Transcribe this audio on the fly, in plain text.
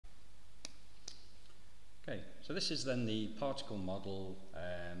Okay, so this is then the particle model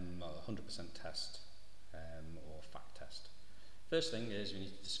 100% test or fact test. First thing is we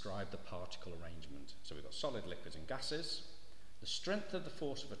need to describe the particle arrangement. So we've got solid, liquids and gases. The strength of the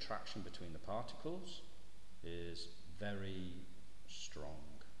force of attraction between the particles is very strong.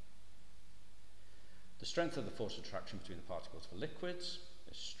 The strength of the force of attraction between the particles for liquids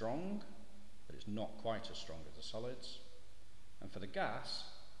is strong, but it's not quite as strong as the solids. And for the gas,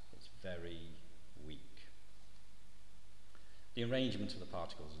 it's very weak. The arrangement of the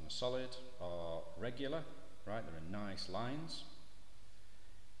particles in a solid are regular, right? They're in nice lines.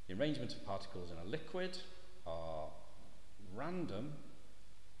 The arrangement of particles in a liquid are random,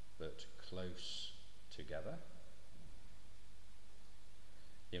 but close together.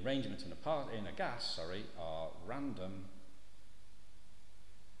 The arrangement in a gas, are random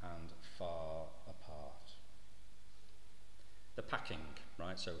and far apart. The packing,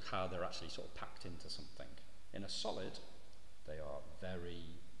 right? So how they're actually sort of packed into something. In a solid, they are very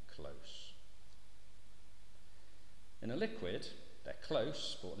close. In a liquid, they're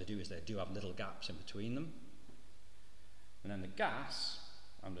close, but what they do is they do have little gaps in between them. And then the gas,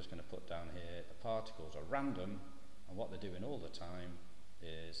 I'm just going to put down here, the particles are random, and what they're doing all the time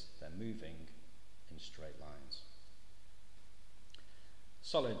is they're moving in straight lines.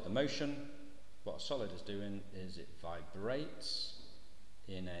 Solid, the motion, what a solid is doing is it vibrates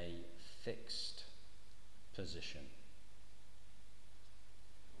in a fixed position.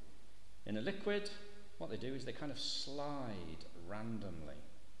 In a liquid, what they do is they kind of slide randomly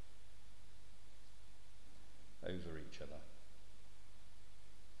over each other.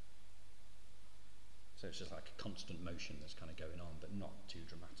 So it's just like a constant motion that's kind of going on, but not too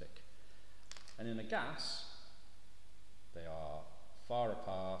dramatic. And in a gas, they are far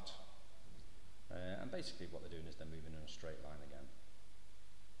apart, and basically what they're doing is they're moving in a straight line again.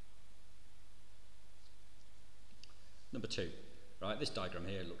 Number 2, right, this diagram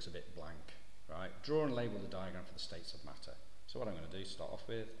here looks a bit blank, right? Draw and label the diagram for the states of matter. So what I'm going to do, start off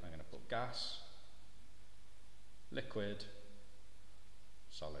with, I'm going to put gas, liquid,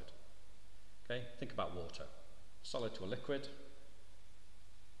 solid. Okay, think about water. Solid to a liquid,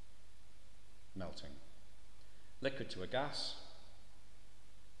 melting. Liquid to a gas,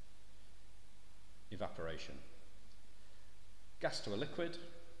 evaporation. Gas to a liquid,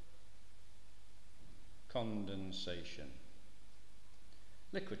 condensation.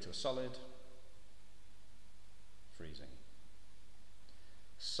 Liquid to a solid, freezing.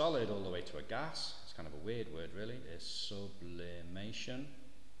 Solid all the way to a gas, it's kind of a weird word really, is sublimation.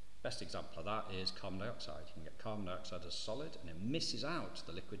 Best example of that is carbon dioxide. You can get carbon dioxide as solid and it misses out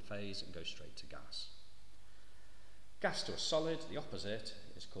the liquid phase and goes straight to gas. Gas to a solid, the opposite,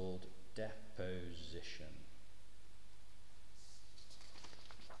 is called deposition.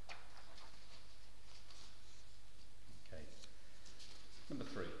 Okay. Number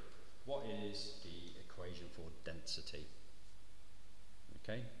 3, what is the equation for density?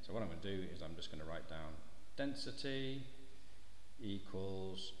 Okay, so what I'm going to do is I'm just going to write down density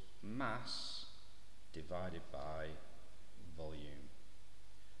equals mass divided by volume.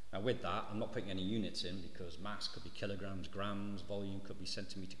 Now with that, I'm not putting any units in because mass could be kilograms, grams, volume could be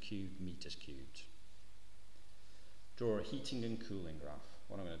centimetre cubed, metres cubed. Draw a heating and cooling graph.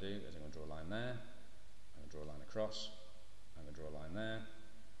 What I'm going to do is I'm going to draw a line there, I'm going to draw a line across, I'm going to draw a line there,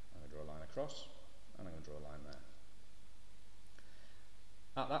 I'm going to draw a line across, and I'm going to draw a line there.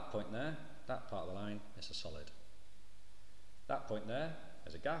 At that point there, that part of the line is a solid. That point there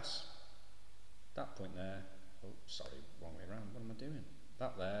is a gas. That point there, oh sorry, wrong way around, what am I doing?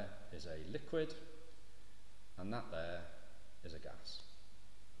 That there is a liquid, and that there is a gas.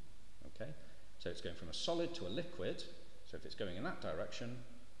 Okay, so it's going from a solid to a liquid, so if it's going in that direction,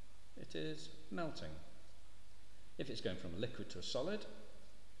 it is melting. If it's going from a liquid to a solid,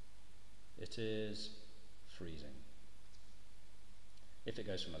 it is freezing. If it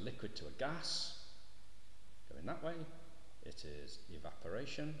goes from a liquid to a gas, going that way, it is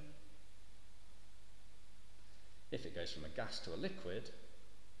evaporation. If it goes from a gas to a liquid,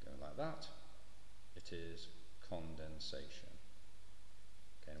 going like that, it is condensation.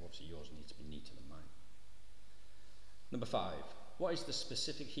 Okay, and obviously yours needs to be neater than mine. Number 5, what is the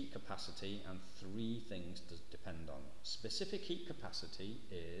specific heat capacity, and 3 things does depend on. Specific heat capacity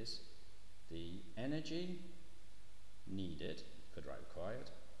is the energy needed, could write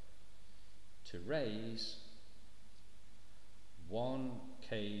required, to raise 1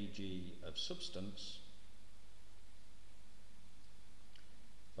 kg of substance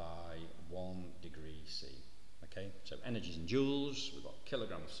by 1 degree C. Okay, so energy is in joules, we've got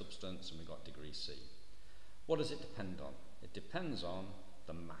kilogram of substance, and we've got degree C. What does it depend on? It depends on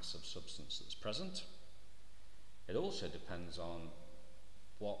the mass of substance that's present, It also depends on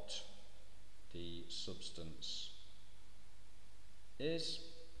what the substance is,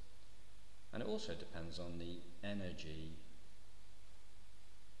 and it also depends on the energy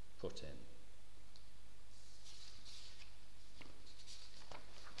put in.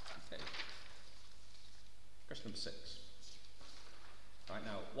 Okay. Question number 6. Right,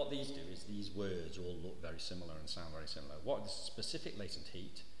 now, what these do is these words all look very similar and sound very similar. What is specific latent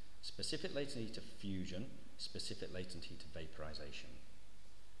heat? Specific latent heat of fusion, specific latent heat of vaporization.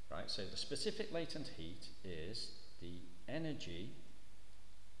 Right, so the specific latent heat is the energy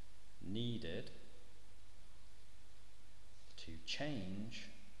needed to change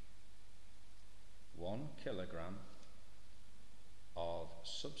 1 kilogram of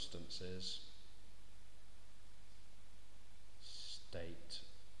substance's state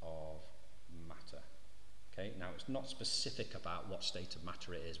of matter. Okay, now it's not specific about what state of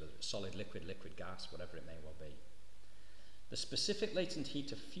matter it is, whether it's solid, liquid, liquid gas, whatever it may well be. The specific latent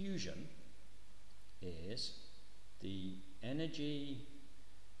heat of fusion is the energy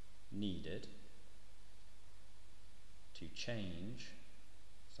needed to change,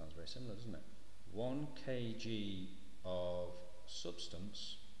 sounds very similar, doesn't it? 1 kg of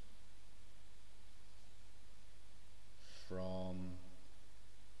substance from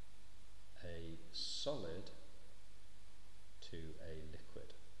a solid to a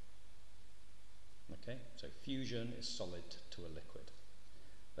liquid. Okay, so fusion is solid to a liquid.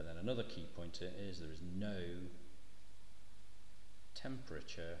 But then another key pointer is there is no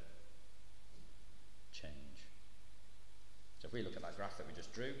temperature change. So if we look at that graph that we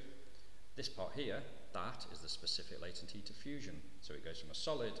just drew, this part here, that is the specific latent heat of fusion. So it goes from a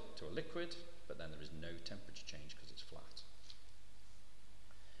solid to a liquid, but then there is no temperature change because it's flat.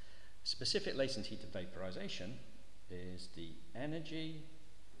 Specific latent heat of vaporization is the energy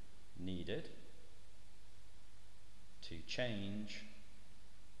needed to change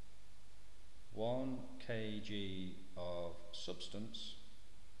 1 kg of substance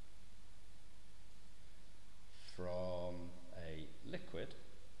from a liquid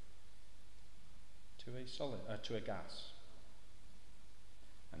to a solid, to a gas.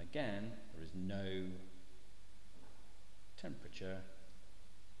 And again, there is no temperature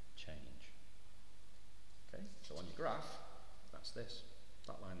change. Okay, so on your graph, that's this,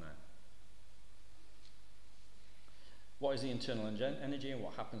 that line there. What is the internal energy and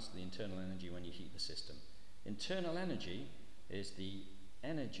what happens to the internal energy when you heat the system? Internal energy is the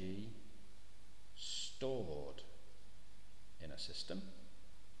energy stored in a system.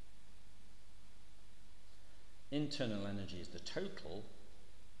 Internal energy is the total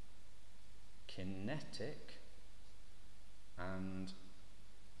kinetic and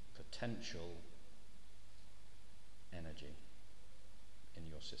potential energy in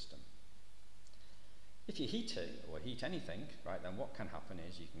your system. If you heat it or heat anything, right, then what can happen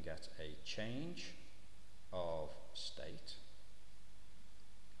is you can get a change of state.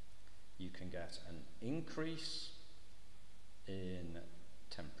 You can get an increase in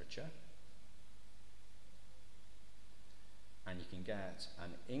temperature, and you can get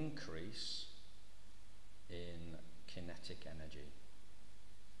an increase in kinetic energy.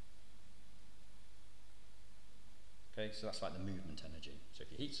 Okay, so that's like the movement energy. So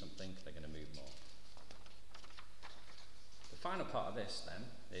if you heat something, they're going to move more. The final part of this then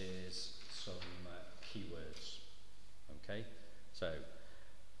is some keywords. Okay, so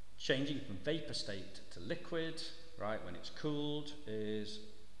changing from vapor state to liquid, right, when it's cooled, is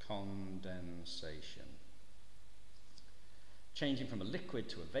condensation. Changing from a liquid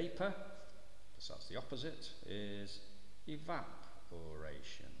to a vapor, because that's the opposite, is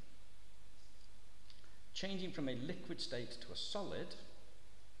evaporation. Changing from a liquid state to a solid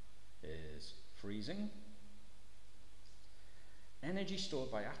is freezing. Energy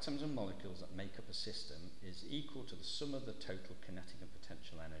stored by atoms and molecules that make up a system is equal to the sum of the total kinetic and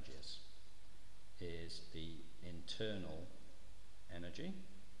potential energies, is the internal energy.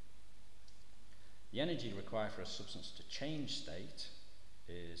 The energy required for a substance to change state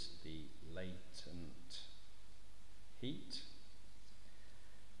is the latent heat.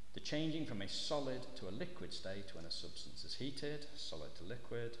 The changing from a solid to a liquid state when a substance is heated, solid to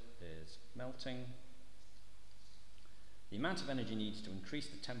liquid, is melting. The amount of energy needed to increase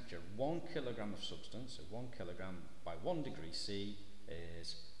the temperature of 1 kilogram of substance, so 1 kilogram by 1 degree C,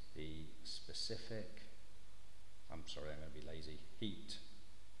 is the specific, I'm going to be lazy, heat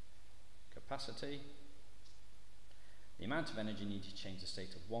capacity. The amount of energy needed to change the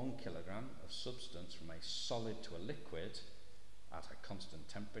state of 1 kilogram of substance from a solid to a liquid at a constant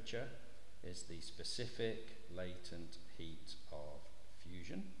temperature is the specific latent heat of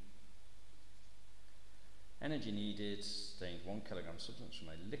fusion. Energy needed, change 1 kilogram substance from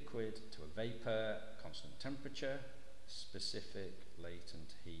a liquid to a vapor, constant temperature, specific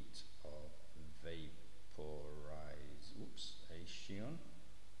latent heat of vaporization.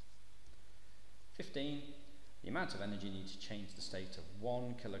 15. The amount of energy needed to change the state of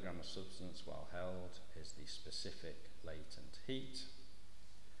 1 kilogram of substance while held is the specific latent heat.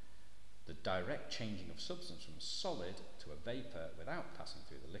 The direct changing of substance from a solid to a vapor without passing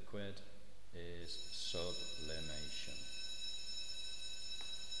through the liquid is sublimation.